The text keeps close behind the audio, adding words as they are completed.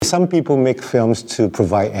some people make films to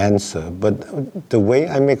provide answer, but the way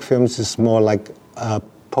I make films is more like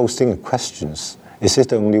posting questions. Is it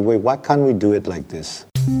the only way? Why can't we do it like this?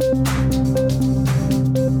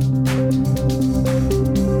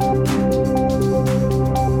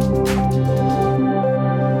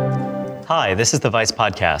 Hi, this is the Vice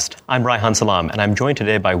Podcast. I'm Raihan Salam, and I'm joined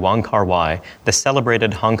today by Wong Kar-wai, the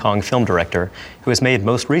celebrated Hong Kong film director who has made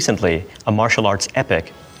most recently a martial arts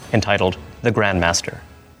epic entitled The Grandmaster.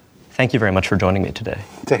 Thank you very much for joining me today.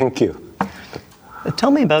 Thank you. Tell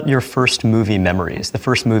me about your first movie memories, the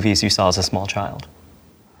first movies you saw as a small child.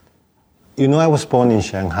 You know, I was born in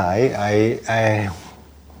Shanghai.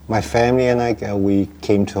 My family and I, we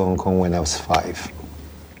came to Hong Kong when I was 5.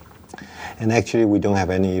 And actually, we don't have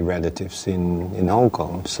any relatives in Hong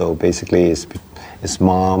Kong. So basically, it's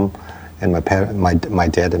mom and my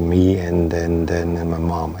dad and me, and my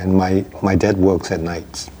mom. And my dad works at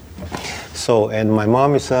nights. So, and my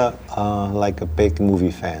mom is like a big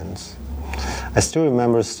movie fan. I still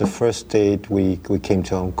remember the first date we came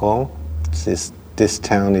to Hong Kong. This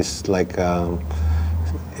town is like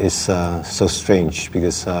so strange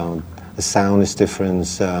because the sound is different.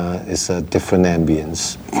 It's a different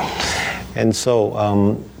ambience. And so,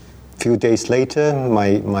 a few days later,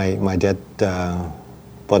 my dad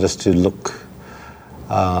brought us to look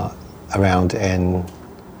around and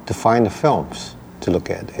to find the films to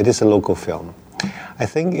look at. It is a local film. I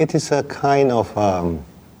think it is a kind of,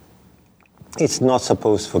 it's not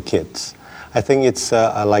supposed for kids. I think it's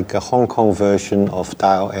like a Hong Kong version of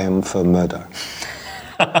Dial M for Murder.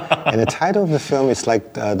 And the title of the film is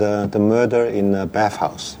like the murder in a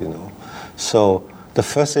bathhouse, you know. So, the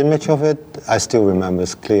first image of it, I still remember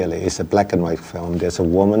clearly. It's a black and white film. There's a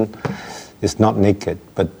woman. It's not naked,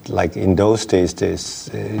 but like in those days,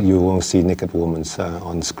 you won't see naked women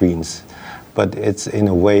on screens. But it's in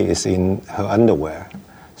a way, it's in her underwear,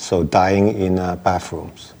 so dying in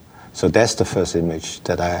bathrooms. So that's the first image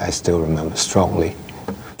that I still remember strongly.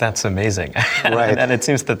 That's amazing. Right. And it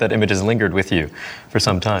seems that image has lingered with you for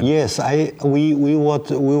some time. Yes, we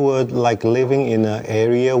were like living in an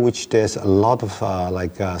area which there's a lot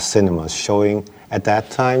of cinemas showing. At that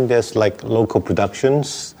time, there's like local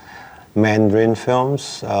productions, Mandarin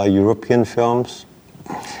films, European films,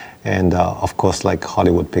 and of course like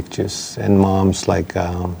Hollywood pictures. And mom's like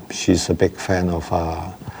she's a big fan of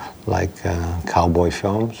cowboy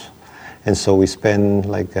films. And so we spend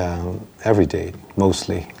like every day,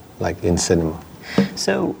 mostly, like in cinema.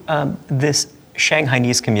 So this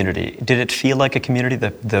Shanghainese community, did it feel like a community,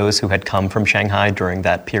 that those who had come from Shanghai during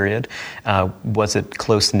that period? Was it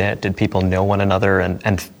close-knit? Did people know one another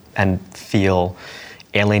and feel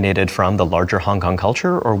alienated from the larger Hong Kong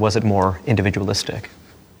culture, or was it more individualistic?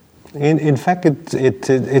 In fact, it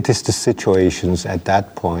is the situations at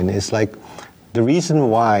that point. It's like the reason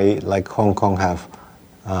why like Hong Kong have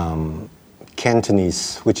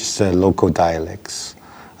Cantonese, which is the local dialects,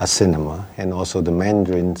 a cinema, and also the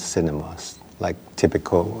Mandarin cinemas, like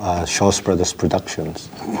typical Shaw Brothers productions.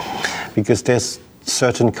 Because there's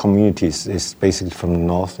certain communities, it's basically from the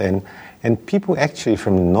north, and people actually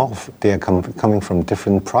from the north, they are coming from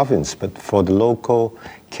different provinces, but for the local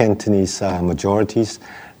Cantonese majorities,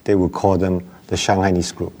 they would call them the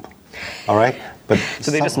Shanghainese group. All right? But so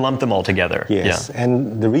they just lump them all together. Yes, yeah.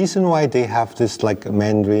 And the reason why they have this like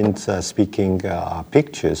Mandarin speaking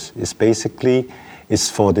pictures is basically is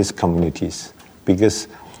for these communities, because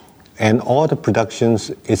and all the productions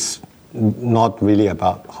is not really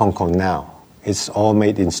about Hong Kong now. It's all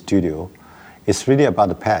made in studio. It's really about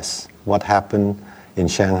the past, what happened in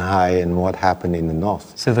Shanghai and what happened in the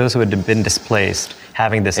north. So those who had been displaced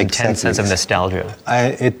having this intense sense of nostalgia.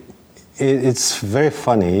 It's very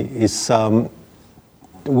funny. It's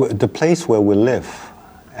the place where we live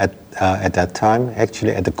at that time.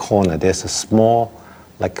 Actually, at the corner, there's a small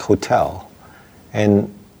like hotel, and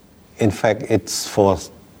in fact, it's for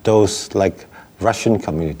those like Russian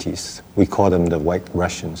communities. We call them the White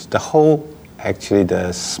Russians. The whole, actually,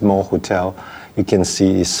 the small hotel you can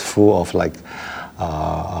see is full of like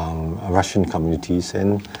Russian communities,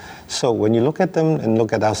 and so when you look at them and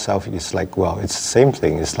look at ourselves, it's like, well, it's the same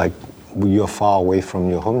thing. It's like you're far away from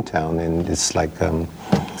your hometown, and it's like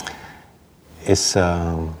it's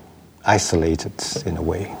isolated in a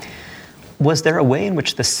way. Was there a way in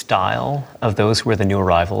which the style of those who were the new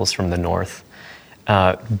arrivals from the north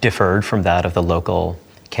differed from that of the local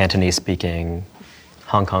Cantonese-speaking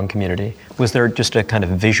Hong Kong community? Was there just a kind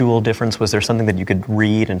of visual difference? Was there something that you could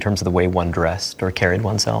read in terms of the way one dressed or carried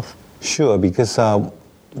oneself? Sure, because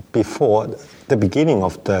before, the beginning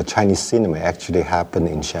of the Chinese cinema actually happened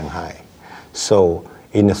in Shanghai. So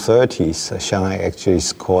in the 30s, Shanghai actually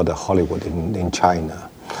is called Hollywood in China.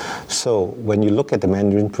 So when you look at the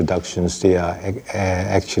Mandarin productions, they are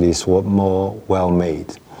actually more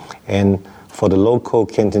well-made. And for the local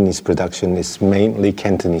Cantonese production, it's mainly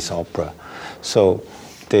Cantonese opera. So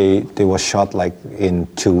they were shot like in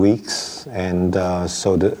 2 weeks, and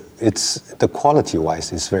so the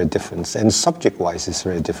quality-wise is very different, and subject-wise is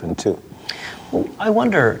very different too. Well, I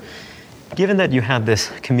wonder, given that you had this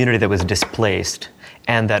community that was displaced,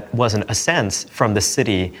 and that was, in a sense, from the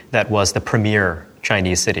city that was the premier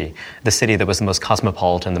Chinese city, the city that was the most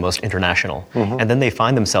cosmopolitan, the most international, and then they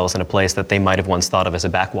find themselves in a place that they might have once thought of as a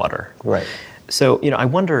backwater. Right. So, I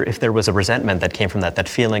wonder if there was a resentment that came from that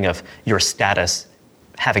feeling of your status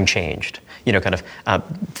having changed.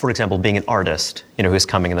 For example, being an artist, who's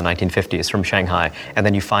coming in the 1950s from Shanghai, and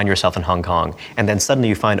then you find yourself in Hong Kong, and then suddenly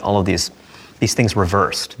you find all of these things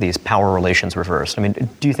reversed, these power relations reversed. I mean,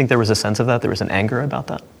 do you think there was a sense of that? There was an anger about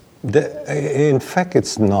that? In fact,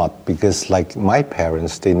 it's not, because like my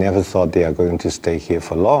parents, they never thought they are going to stay here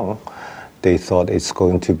for long. They thought it's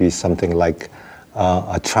going to be something like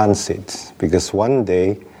a transit, because one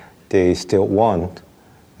day they still want,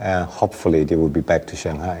 hopefully they will be back to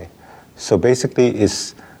Shanghai. So basically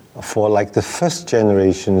it's for like the first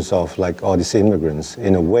generations of like all these immigrants,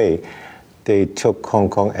 in a way, they took Hong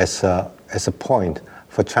Kong as a point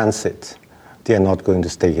for transit. They are not going to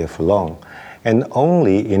stay here for long. And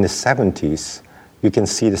only in the 70s, you can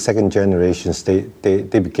see the second generations, they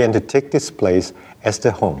began to take this place as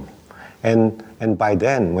their home. And by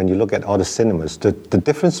then, when you look at all the cinemas, the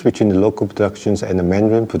difference between the local productions and the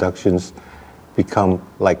Mandarin productions become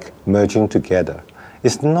like merging together.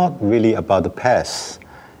 It's not really about the past,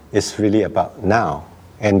 it's really about now.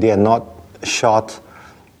 And they are not shot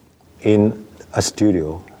in a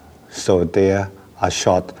studio, so they are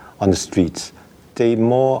shot on the streets.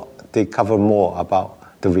 They cover more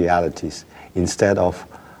about the realities instead of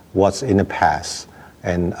what's in the past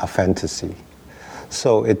and a fantasy.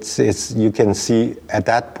 So it's you can see at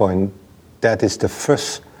that point, that is the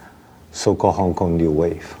first so-called Hong Kong New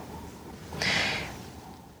Wave.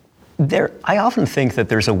 I often think that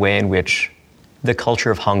there's a way in which the culture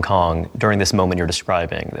of Hong Kong during this moment you're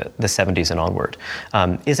describing, the 70s and onward,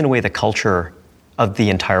 is in a way the culture of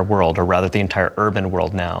the entire world, or rather the entire urban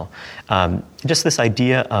world now. Just this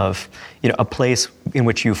idea of a place in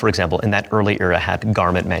which you, for example, in that early era had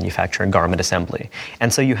garment manufacturing, garment assembly.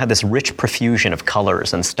 And so you had this rich profusion of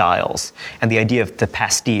colors and styles, and the idea of the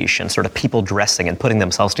pastiche and sort of people dressing and putting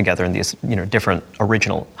themselves together in these different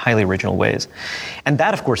highly original ways. And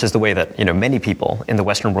that, of course, is the way that many people in the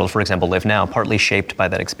Western world, for example, live now, partly shaped by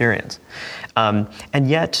that experience. And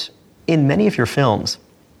yet, in many of your films,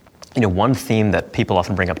 one theme that people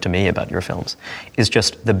often bring up to me about your films is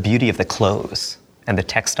just the beauty of the clothes and the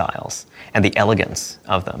textiles and the elegance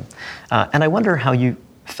of them. And I wonder how you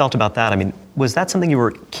felt about that. I mean, was that something you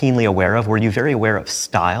were keenly aware of? Were you very aware of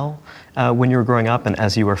style when you were growing up and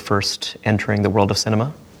as you were first entering the world of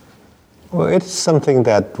cinema? Well, it's something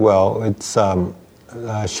that, it's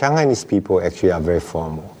Shanghainese people actually are very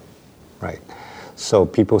formal, right? So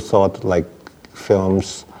people thought like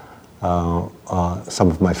films, some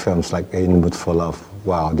of my films, like In the Mood for Love,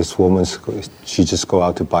 wow, this woman, she just go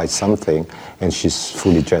out to buy something and she's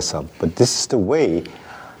fully dressed up. But this is the way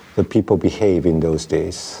the people behave in those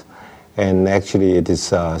days. And actually it is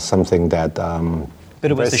something that... but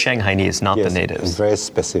it was the Shanghainese, not the natives. It's very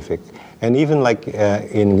specific. And even like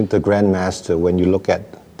in the Grandmaster, when you look at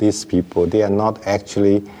these people, they are not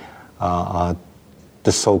actually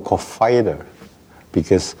the so-called fighter,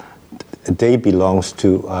 because they belongs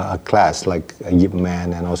to a class like Yip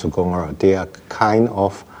Man and also Gong Er. They are kind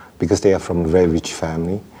of, because they are from a very rich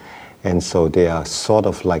family, and so they are sort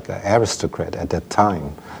of like an aristocrat at that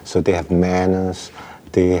time. So they have manners,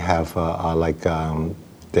 they have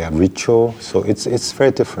their ritual, so it's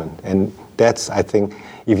very different. And that's, I think,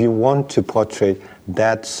 if you want to portray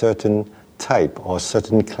that certain type or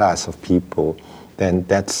certain class of people, then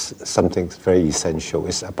that's something very essential.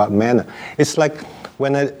 It's about manner. It's like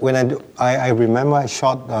when I remember I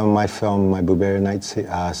shot my film, My Barbarian Nights,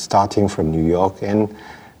 starting from New York, and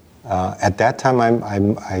at that time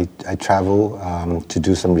I travel to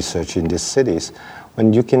do some research in these cities.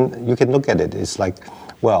 When you can look at it, it's like,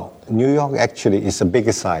 well, New York actually is a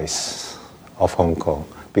bigger size of Hong Kong,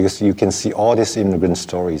 because you can see all these immigrant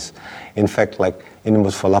stories. In fact, like in the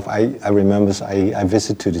Mood for Love, I remember I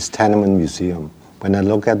visited to this tenement museum. When I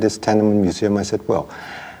look at this tenement museum, I said, well,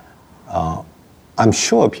 I'm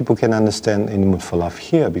sure people can understand In the Mood for Love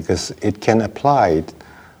here, because it can apply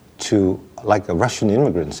to like Russian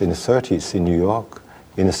immigrants in the 30s in New York,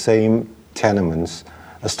 in the same tenements.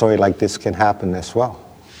 A story like this can happen as well.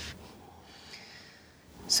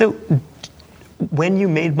 So When you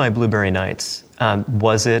made My Blueberry Nights,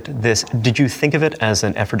 was it this? Did you think of it as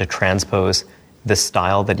an effort to transpose the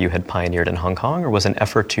style that you had pioneered in Hong Kong, or was it an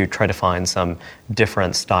effort to try to find some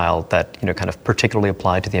different style that kind of particularly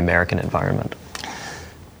applied to the American environment?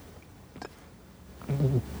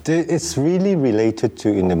 It's really related to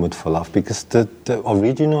In the Mood for Love, because the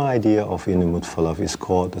original idea of In the Mood for Love is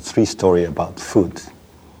called a 3-story about food.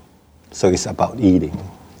 So it's about eating.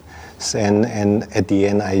 And at the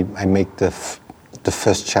end, I make the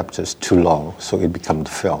first chapters too long, so it becomes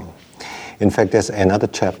the film. In fact, there's another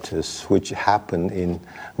chapters which happen in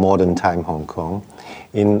modern time Hong Kong,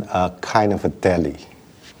 in a kind of a deli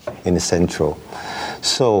in the central.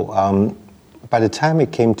 So by the time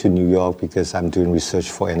it came to New York, because I'm doing research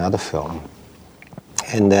for another film,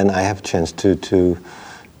 and then I have a chance to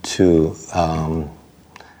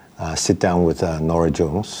sit down with Nora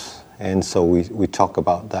Jones, and so we talk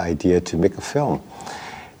about the idea to make a film.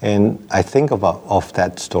 And I think of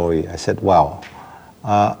that story. I said, wow,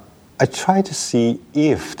 I try to see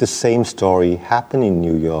if the same story happened in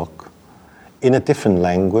New York in a different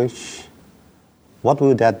language, what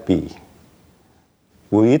would that be?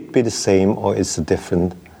 Will it be the same, or is it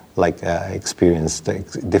different, experience,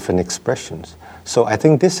 different expressions? So I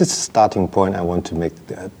think this is the starting point I want to make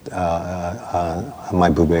My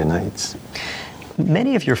Blueberry Nights.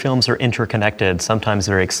 Many of your films are interconnected, sometimes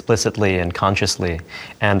very explicitly and consciously,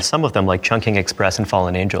 and some of them, like Chungking Express and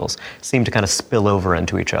Fallen Angels, seem to kind of spill over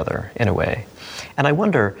into each other in a way. And I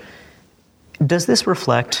wonder, does this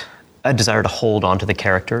reflect a desire to hold on to the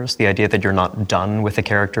characters, the idea that you're not done with the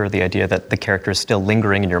character, the idea that the character is still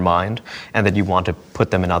lingering in your mind, and that you want to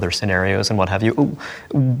put them in other scenarios and what have you?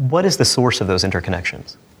 What is the source of those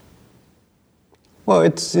interconnections? Well,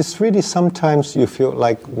 it's really sometimes you feel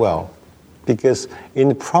like, well, because in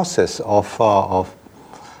the process of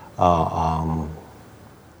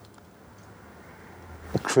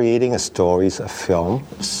creating a story, a film,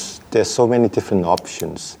 there's so many different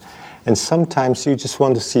options. And sometimes you just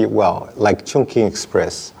want to see, well, like Chungking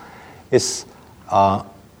Express, it's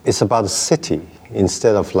about a city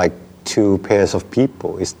instead of like 2 pairs of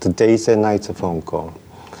people. It's the days and nights of Hong Kong.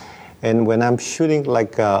 And when I'm shooting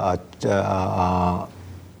like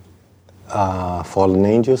Fallen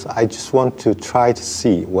Angels, I just want to try to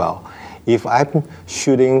see, well, if I'm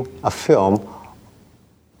shooting a film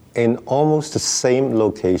in almost the same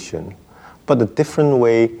location, but a different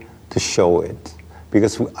way to show it.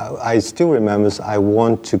 Because I still remember I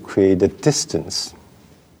want to create a distance.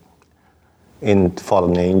 In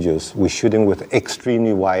Fallen Angels, we're shooting with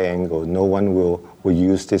extremely wide angle. No one will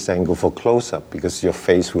use this angle for close-up because your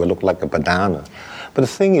face will look like a banana. But the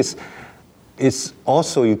thing is, it's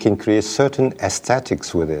also you can create certain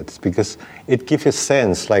aesthetics with it because it gives you a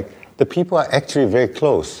sense like the people are actually very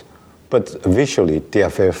close, but visually they are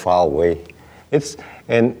very far away.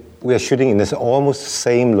 And we are shooting in this almost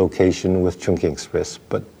same location with Chungking Express,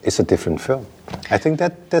 but it's a different film. I think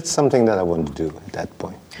that's something that I want to do at that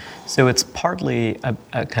point. So it's partly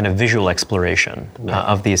a kind of visual exploration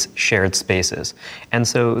of these shared spaces. And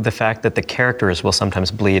so the fact that the characters will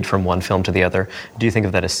sometimes bleed from one film to the other, do you think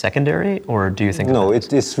of that as secondary, or do you think No,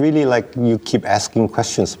 it's really like you keep asking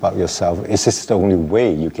questions about yourself. Is this the only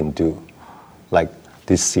way you can do like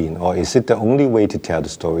this scene? Or is it the only way to tell the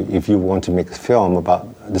story? If you want to make a film about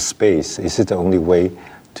the space, is it the only way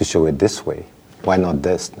to show it this way? Why not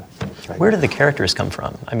this? Right? Where do the characters come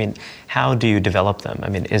from? I mean, how do you develop them? I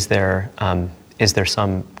mean, is there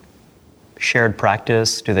some shared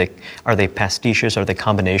practice? Are they pastiches? Are they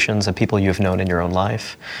combinations of people you've known in your own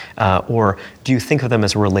life? Or do you think of them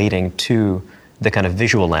as relating to the kind of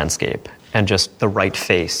visual landscape and just the right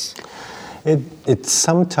face?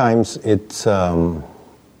 Sometimes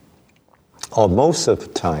or most of the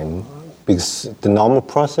time, because the normal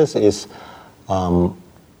process is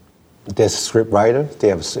there's a script writer, he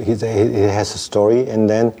has a story, and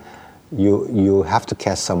then you have to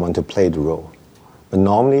cast someone to play the role. But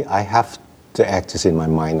normally I have the actors in my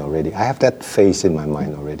mind already. I have that face in my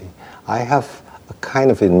mind already. I have a kind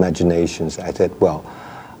of imaginations. I said, well,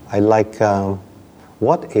 I like,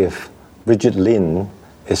 what if Bridget Lin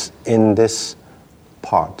is in this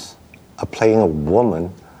part, playing a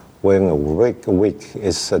woman wearing a wig,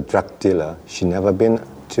 is a drug dealer. She's never been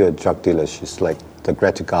to a drug dealer. She's like the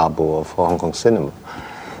Greta Garbo of Hong Kong cinema.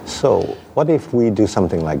 So what if we do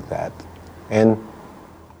something like that? And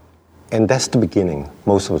that's the beginning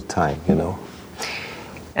most of the time, you know.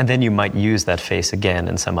 And then you might use that face again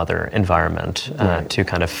in some other environment to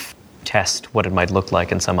kind of test what it might look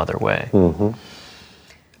like in some other way. Mm-hmm.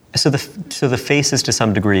 So the faces, to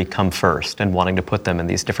some degree, come first, and wanting to put them in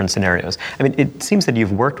these different scenarios. I mean, it seems that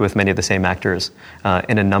you've worked with many of the same actors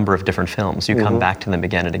in a number of different films. You come back to them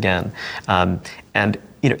again and again. And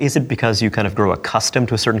is it because you kind of grow accustomed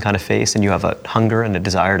to a certain kind of face, and you have a hunger and a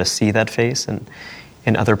desire to see that face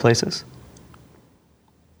in other places?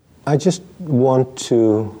 I just want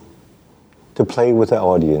to play with the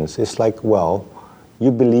audience. It's like, well,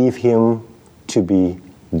 you believe him to be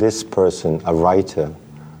this person, a writer,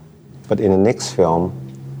 but in the next film,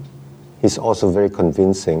 he's also very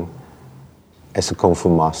convincing as a Kung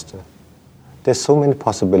Fu master. There's so many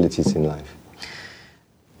possibilities in life.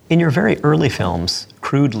 In your very early films,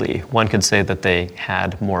 crudely, one could say that they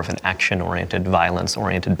had more of an action-oriented,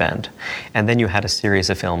 violence-oriented bent. And then you had a series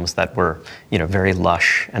of films that were, very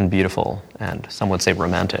lush and beautiful, and some would say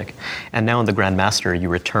romantic. And now in The Grandmaster, you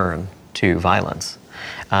return to violence.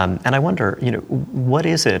 And I wonder, what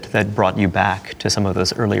is it that brought you back to some of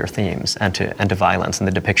those earlier themes and to violence and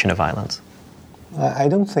the depiction of violence? I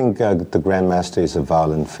don't think The Grandmaster is a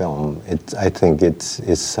violent film. I think it's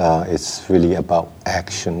really about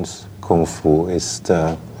actions. Kung Fu is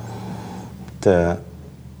the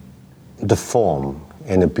form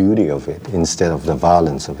and the beauty of it instead of the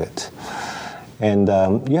violence of it. And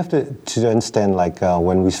you have to understand,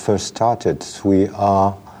 when we first started, we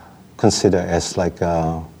are considered as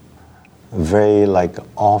very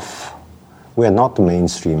off. We are not the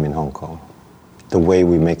mainstream in Hong Kong. The way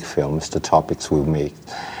we make films, the topics we make.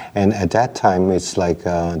 And at that time, it's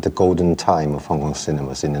the golden time of Hong Kong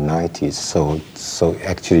cinemas in the 90s. So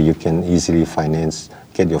actually you can easily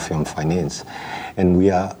get your film financed. And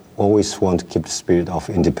we always want to keep the spirit of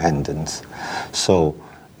independence. So,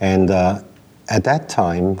 at that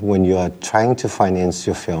time, when you are trying to finance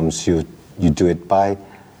your films, you do it by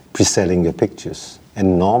pre-selling your pictures.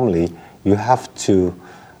 And normally, you have to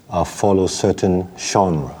follow certain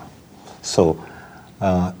genre. So,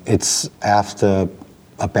 it's after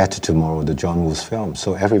A Better Tomorrow, the John Woo's film.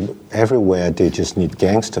 So everywhere they just need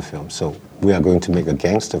gangster films. So we are going to make a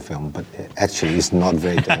gangster film, but actually it's not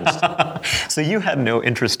very gangster. So you had no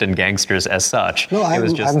interest in gangsters as such. No,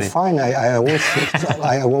 I'm fine. I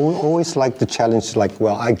always like the challenge.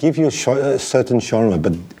 I give you a certain genre,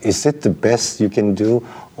 but is it the best you can do,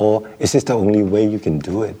 or is this the only way you can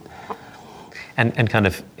do it? And kind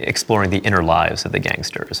of exploring the inner lives of the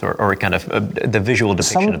gangsters, or kind of the visual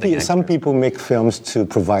depiction of the gangsters. Some people make films to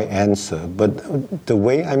provide answer, but the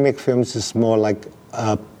way I make films is more like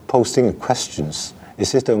posting questions.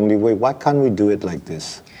 Is this the only way? Why can't we do it like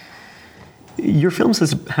this? Your films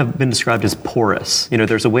have been described as porous.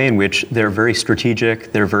 There's a way in which they're very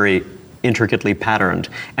strategic, they're very intricately patterned,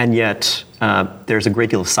 and yet there's a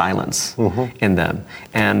great deal of silence in them.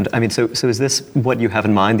 And I mean, so is this what you have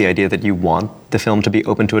in mind, the idea that you want the film to be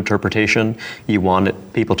open to interpretation, you want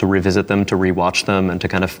people to revisit them, to rewatch them, and to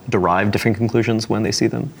kind of derive different conclusions when they see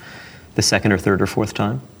them the second or third or fourth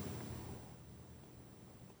time?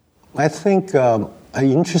 I think an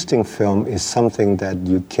interesting film is something that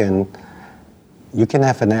you can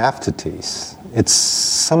have an aftertaste. It's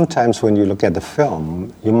sometimes when you look at the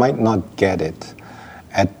film, you might not get it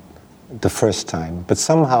at the first time, but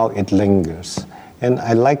somehow it lingers. And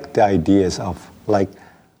I like the ideas of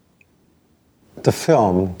the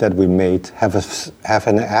film that we made have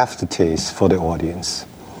an aftertaste for the audience.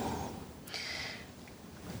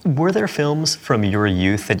 Were there films from your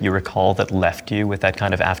youth that you recall that left you with that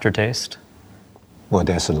kind of aftertaste? Well,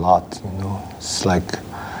 there's a lot,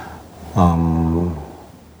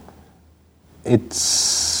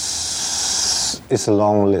 It's it's a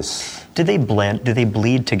long list. Do they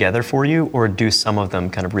bleed together for you, or do some of them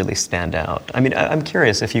kind of really stand out? I mean, I'm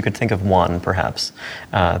curious if you could think of one, perhaps,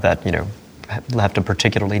 that left a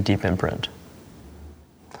particularly deep imprint.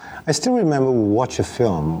 I still remember we watched a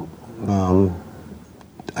film,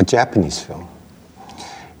 a Japanese film.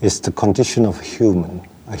 It's The Condition of Human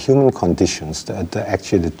Conditions,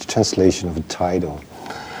 actually the translation of the title.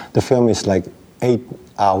 The film is 8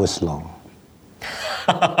 hours long.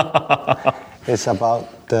 It's about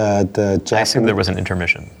the Japanese. I assume there was an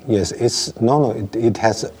intermission. Yes,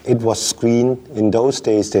 it was screened in those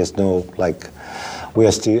days. There's no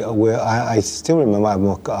I still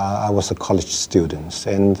remember I was a college student,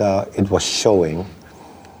 and it was showing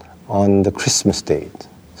on the Christmas date.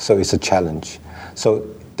 So it's a challenge. So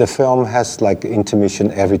the film has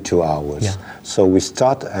intermission every 2 hours. Yeah. So we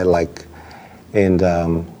start at in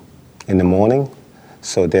the morning.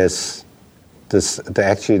 So there's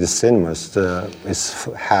the cinemas is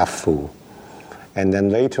half full, and then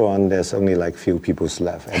later on there's only few people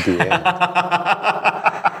left at the end.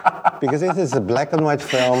 because it is a black and white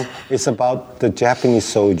film. It's about the Japanese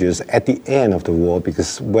soldiers at the end of the war,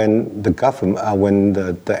 because when the government, when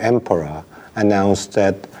the emperor announced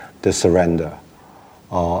that the surrender,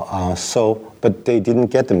 but they didn't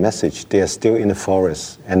get the message. They are still in the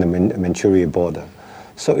forest and the Manchuria border.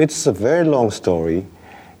 So it's a very long story.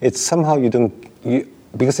 It's somehow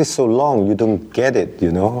because it's so long, you don't get it,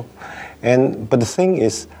 But the thing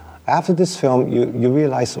is, after this film, you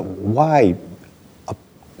realize why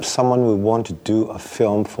someone would want to do a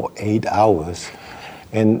film for 8 hours,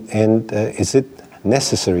 and is it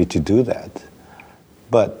necessary to do that?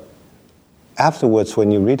 But afterwards,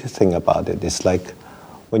 when you read the thing about it, it's like,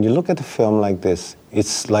 when you look at a film like this,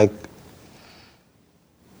 it's like,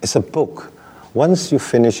 it's a book. Once you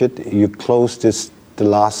finish it, you close the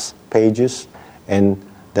last pages, and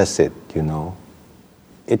that's it,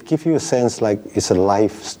 It gives you a sense like it's a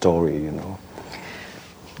life story,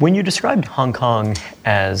 When you described Hong Kong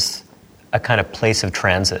as a kind of place of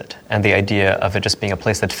transit and the idea of it just being a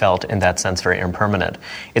place that felt, in that sense, very impermanent,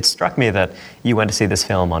 it struck me that you went to see this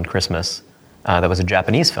film on Christmas. That was a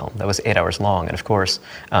Japanese film that was 8 hours long. And of course,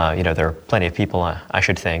 there are plenty of people, I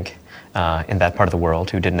should think, in that part of the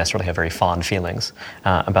world who didn't necessarily have very fond feelings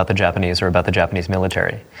about the Japanese or about the Japanese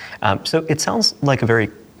military. So it sounds like a very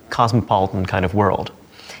cosmopolitan kind of world.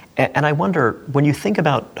 And I wonder, when you think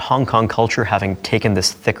about Hong Kong culture having taken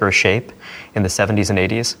this thicker shape in the 70s and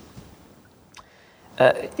 80s,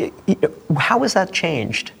 how has that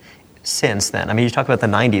changed since then? I mean, you talk about the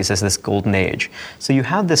 90s as this golden age. So you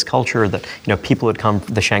have this culture that, people had come,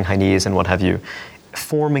 the Shanghainese and what have you,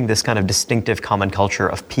 forming this kind of distinctive common culture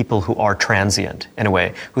of people who are transient, in a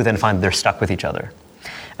way, who then find they're stuck with each other.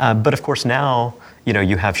 But of course now,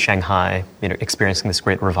 you have Shanghai, experiencing this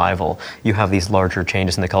great revival. You have these larger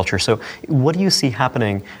changes in the culture. So what do you see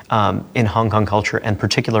happening in Hong Kong culture, and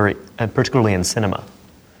particularly in cinema?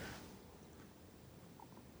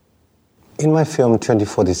 In my film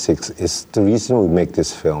 2046, the reason we make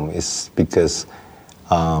this film is because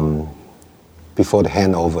before the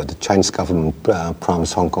handover, the Chinese government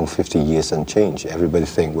promised Hong Kong 50 years unchanged. Everybody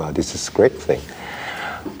think, well, this is a great thing.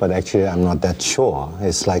 But actually, I'm not that sure.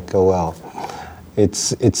 It's like,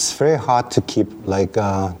 it's very hard to keep,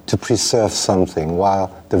 to preserve something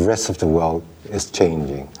while the rest of the world is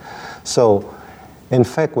changing. So, in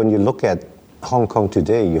fact, when you look at Hong Kong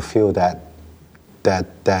today, you feel that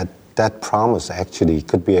promise actually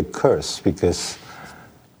could be a curse, because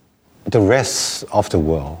the rest of the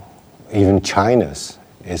world, even China's,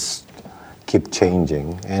 keep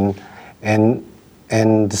changing, and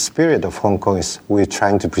the spirit of Hong Kong is we're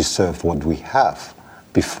trying to preserve what we have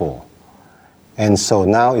before, and so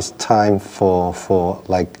now it's time for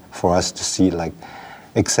us to see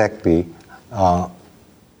exactly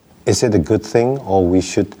is it a good thing, or we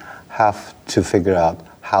should have to figure out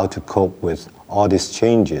how to cope with all these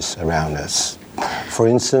changes around us. For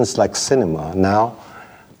instance, like cinema. Now,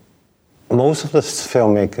 most of the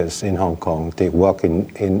filmmakers in Hong Kong, they work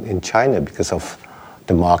in China because of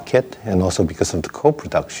the market and also because of the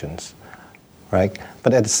co-productions, right?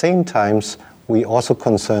 But at the same time, we also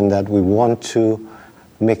concerned that we want to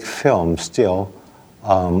make films still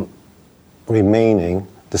remaining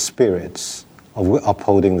the spirits, of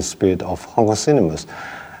upholding the spirit of Hong Kong cinemas.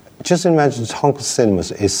 Just imagine Hong Kong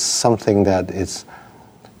cinemas is something that is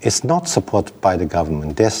not supported by the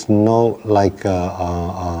government. There's no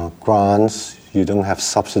grants. You don't have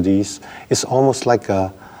subsidies. It's almost like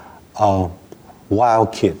a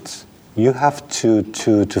wild kids. You have to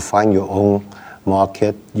find your own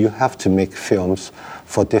market. You have to make films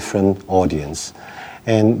for different audience,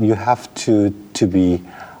 and you have to be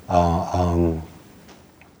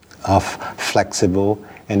flexible,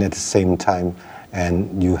 and at the same time,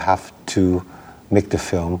 and you have to make the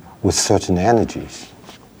film with certain energies.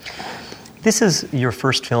 This is your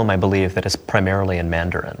first film, I believe, that is primarily in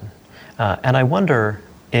Mandarin. And I wonder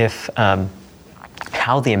if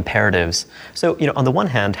how the imperatives... So, on the one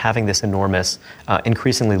hand, having this enormous,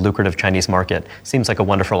 increasingly lucrative Chinese market seems like a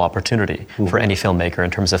wonderful opportunity for any filmmaker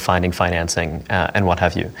in terms of finding financing and what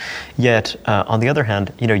have you. Yet, on the other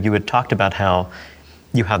hand, you had talked about how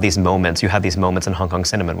you had these moments in Hong Kong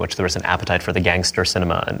cinema in which there was an appetite for the gangster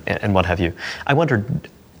cinema and what have you. I wondered,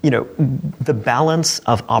 the balance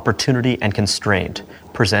of opportunity and constraint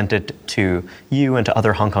presented to you and to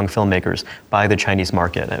other Hong Kong filmmakers by the Chinese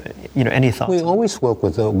market. Any thoughts? We always work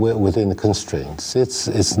within the constraints.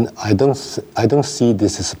 I don't see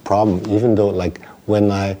this as a problem, even though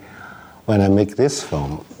when I make this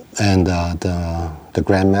film and the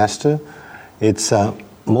Grandmaster, it's half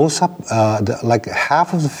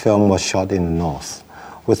of the film was shot in the north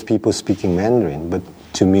with people speaking Mandarin, but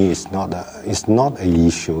to me is not a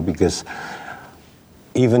issue, because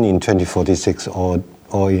even in 2046 or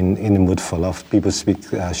in the Mood for Love, people speak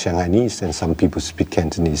Shanghainese and some people speak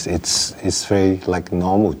Cantonese. It's very like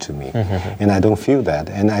normal to me, and I don't feel that,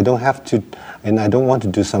 and I don't have to, and I don't want to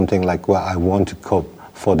do something like, well, I want to cope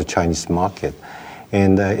for the Chinese market.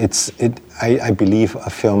 And I believe a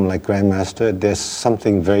film like Grandmaster, there's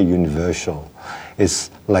something very universal.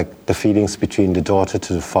 It's like the feelings between the daughter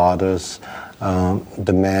to the fathers,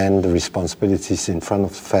 the man, the responsibilities in front of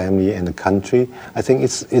the family and the country. I think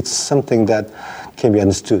it's something that can be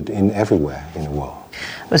understood in everywhere in the world.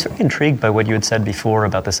 I was very intrigued by what you had said before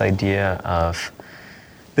about this idea of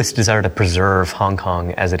this desire to preserve Hong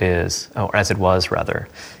Kong as it is, or as it was rather,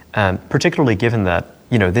 particularly given that,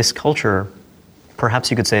 you know, this culture,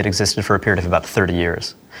 perhaps you could say it existed for a period of about 30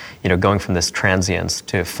 years, you know, going from this transience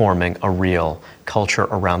to forming a real culture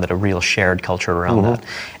around it, a real shared culture around that.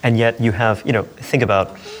 And yet you have, you know, think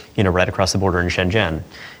about, you know, right across the border in Shenzhen,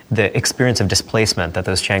 the experience of displacement that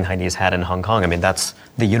those Shanghainese had in Hong Kong. I mean, that's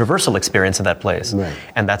the universal experience of that place. Right.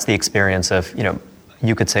 And that's the experience of, you know,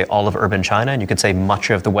 you could say all of urban China, and you could say much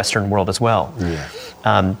of the Western world as well.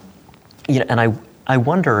 Yeah. You know, and I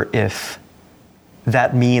wonder if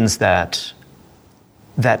that means that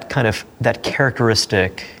that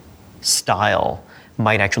characteristic style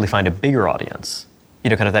might actually find a bigger audience, you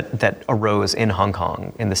know, kind of that arose in Hong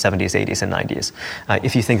Kong in the 70s, 80s, and 90s.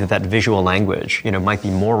 If you think that visual language, you know, might be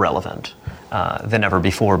more relevant than ever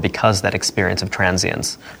before because that experience of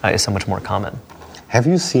transience is so much more common. Have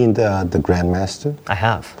you seen the Grandmaster? I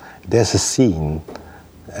have. There's a scene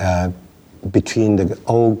between the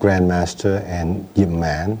old Grandmaster and Yip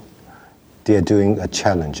Man. They are doing a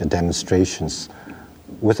challenge, a demonstrations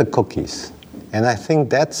with the cookies. And I think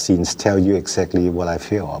that scenes tell you exactly what I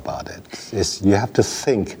feel about it. Is you have to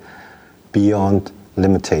think beyond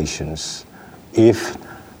limitations. If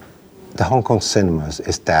the Hong Kong cinemas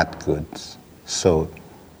is that good, so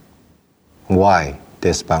why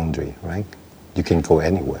this boundary, right? You can go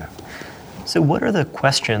anywhere. So what are the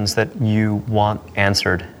questions that you want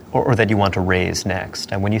answered or that you want to raise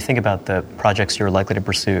next? And when you think about the projects you're likely to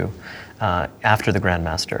pursue after the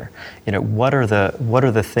Grandmaster, you know, what are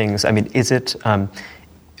the things? I mean, is it?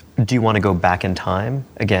 Do you want to go back in time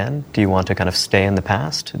again? Do you want to kind of stay in the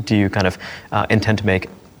past? Do you kind of intend to make?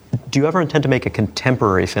 Do you ever intend to make a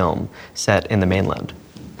contemporary film set in the mainland?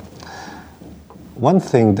 One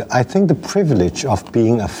thing, I think the privilege of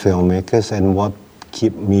being a filmmaker and what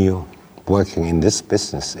keep me working in this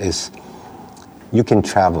business is you can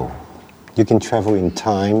travel. You can travel in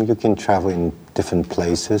time, you can travel in different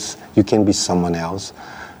places, you can be someone else.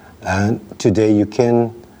 And today you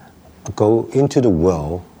can go into the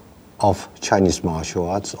world of Chinese martial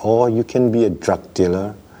arts, or you can be a drug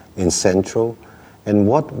dealer in Central. And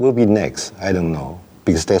what will be next? I don't know,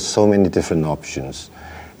 because there's so many different options.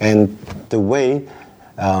 And the way,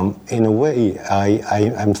 in a way,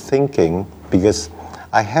 I'm thinking, because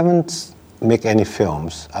I haven't made any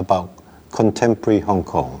films about contemporary Hong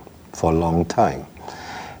Kong for a long time,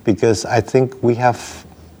 because I think we have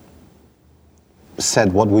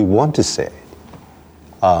said what we want to say.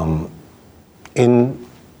 In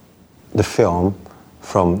the film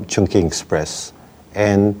from Chungking Express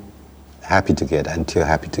and Happy Together, Until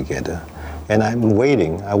Happy Together. And I'm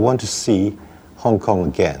waiting, I want to see Hong Kong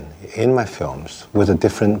again in my films with a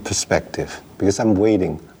different perspective, because I'm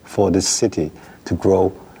waiting for this city to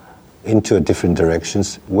grow into different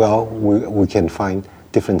directions. Well, we can find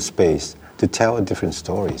different space to tell different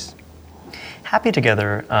stories. Happy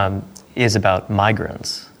Together is about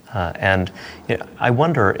migrants. And you know, I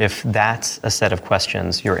wonder if that's a set of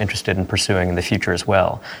questions you're interested in pursuing in the future as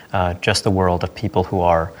well, just the world of people who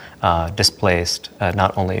are displaced,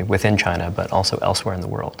 not only within China, but also elsewhere in the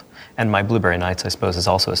world. And My Blueberry Nights, I suppose, is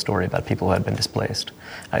also a story about people who had been displaced.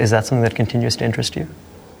 Is that something that continues to interest you?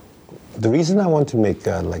 The reason I want to make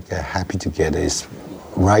a Happy Together is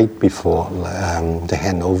right before the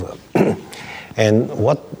handover. And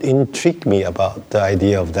what intrigued me about the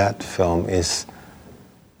idea of that film is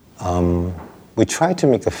we tried to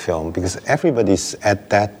make a film because everybody's at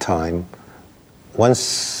that time,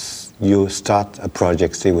 once you start a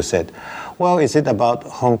project, they will say, well, is it about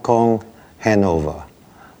Hong Kong handover?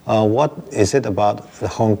 What is it about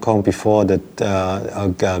Hong Kong before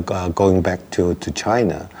that going back to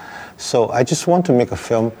China? So I just want to make a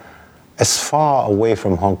film as far away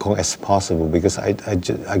from Hong Kong as possible, because I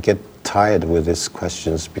get tired with these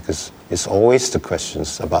questions, because it's always the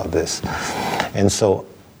questions about this.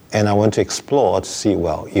 And I want to explore to see,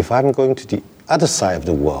 well, if I'm going to the other side of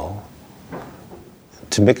the world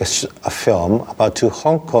to make a film about two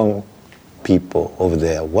Hong Kong people over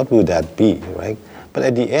there, what would that be, right? But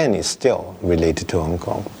at the end, it's still related to Hong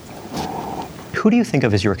Kong. Who do you think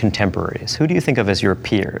of as your contemporaries? Who do you think of as your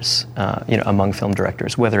peers, among film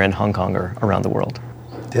directors, whether in Hong Kong or around the world?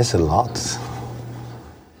 There's a lot.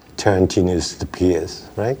 Tarantino is the peers,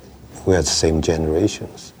 right? We are the same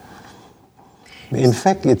generations. In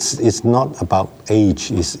fact, it's not about age,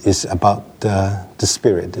 it's about the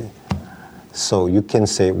spirit. So you can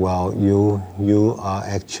say, well, you are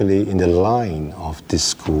actually in the line of this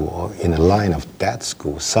school or in the line of that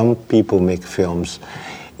school. Some people make films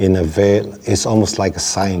it's almost like a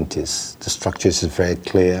scientist. The structure is very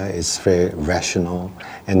clear, it's very rational,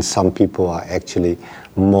 and some people are actually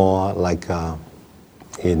more like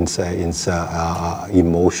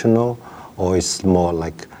emotional, or it's more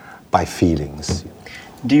like by feelings.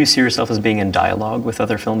 Do you see yourself as being in dialogue with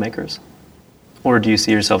other filmmakers? Or do you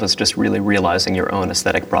see yourself as just really realizing your own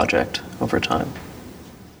aesthetic project over time?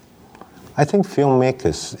 I think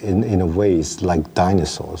filmmakers, in a way, is like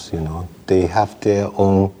dinosaurs, They have their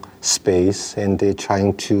own space and they're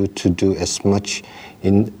trying to do as much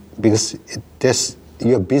because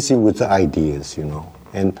you're busy with the ideas,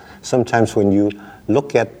 And sometimes when you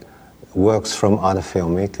look at works from other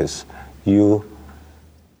filmmakers,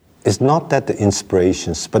 it's not that the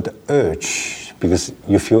inspirations, but the urge, because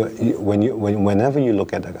you feel whenever you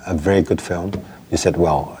look at a very good film, you said,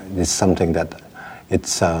 well, it's something that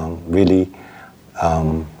it's really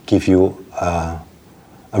give you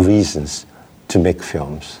reasons to make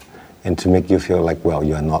films and to make you feel like, well,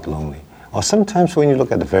 you are not lonely. Or sometimes when you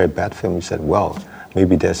look at a very bad film, you said, well,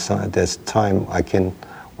 maybe there's time I can,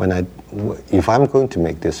 if I'm going to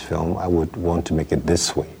make this film, I would want to make it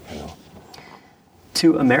this way.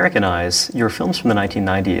 To Americanize your films from the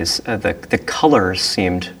 1990s, the colors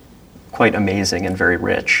seemed quite amazing and very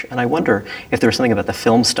rich. And I wonder if there was something about the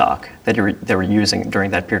film stock that they were using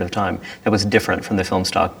during that period of time that was different from the film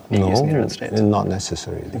stock being used in the United States. Not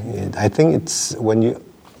necessarily. I think it's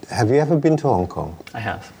have you ever been to Hong Kong? I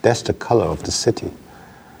have. That's the color of the city.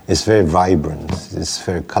 It's very vibrant. It's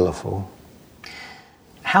very colorful.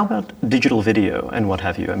 How about digital video and what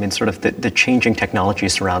have you? I mean, sort of the changing technology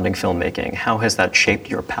surrounding filmmaking. How has that shaped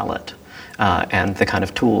your palette and the kind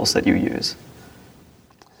of tools that you use?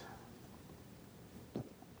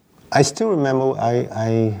 I still remember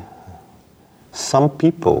some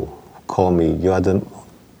people call me,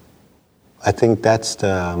 I think that's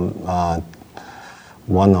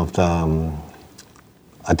one of the,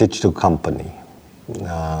 a digital company.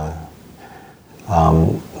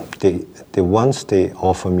 Once they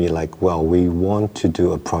offer me like, well, we want to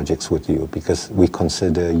do a project with you because we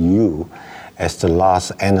consider you as the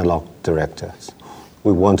last analog director.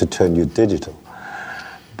 We want to turn you digital.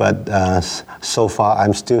 But so far,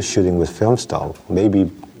 I'm still shooting with film stock. Maybe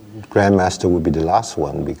Grandmaster will be the last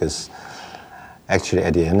one because actually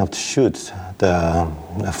at the end of the shoot, the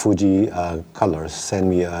Fuji Colors sent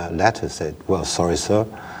me a letter said, well, sorry, sir,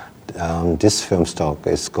 this film stock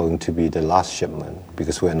is going to be the last shipment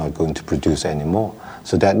because we're not going to produce anymore.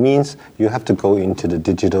 So that means you have to go into the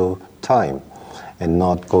digital time and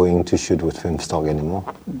not going to shoot with film stock anymore.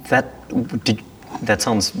 That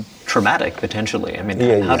sounds traumatic, potentially. I mean,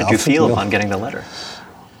 how did you feel upon getting the letter?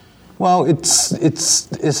 Well, it's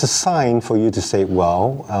a sign for you to say,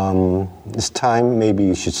 well, it's time maybe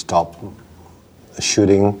you should stop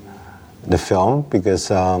shooting the film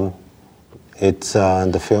because it's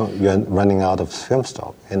the film, you're running out of film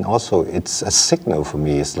stock. And also, it's a signal for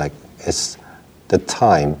me. It's like the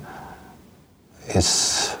time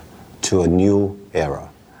is to a new era.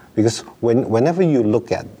 Because whenever you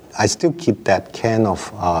look at, I still keep that can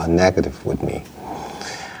of negative with me.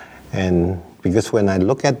 And because when I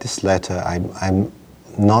look at this letter, I'm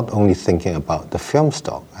not only thinking about the film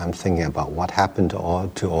stock, I'm thinking about what happened to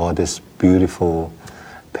all these beautiful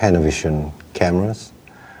Panavision cameras,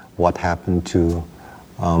 what happened to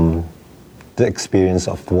the experience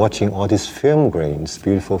of watching all these film grains,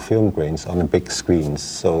 beautiful film grains on the big screens.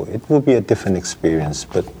 So it will be a different experience,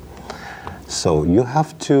 but so you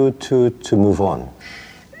have to move on.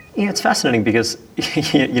 Yeah, it's fascinating because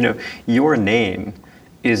your name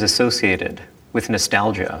is associated with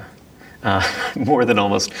nostalgia more than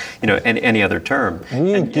almost any other term.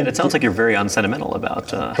 And it sounds like you're very unsentimental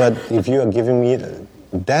about. But if you are giving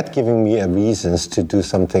me a reasons to do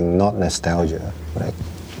something not nostalgia, right?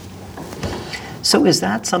 So is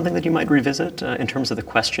that something that you might revisit in terms of the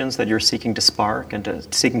questions that you're seeking to spark and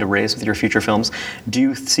seeking to raise with your future films? Do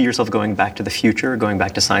you see yourself going back to the future, going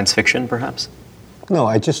back to science fiction, perhaps? No,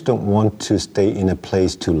 I just don't want to stay in a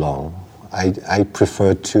place too long. I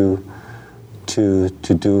prefer to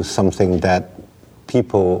do something that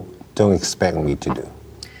people don't expect me to do.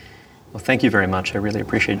 Well, thank you very much. I really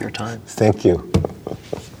appreciate your time. Thank you.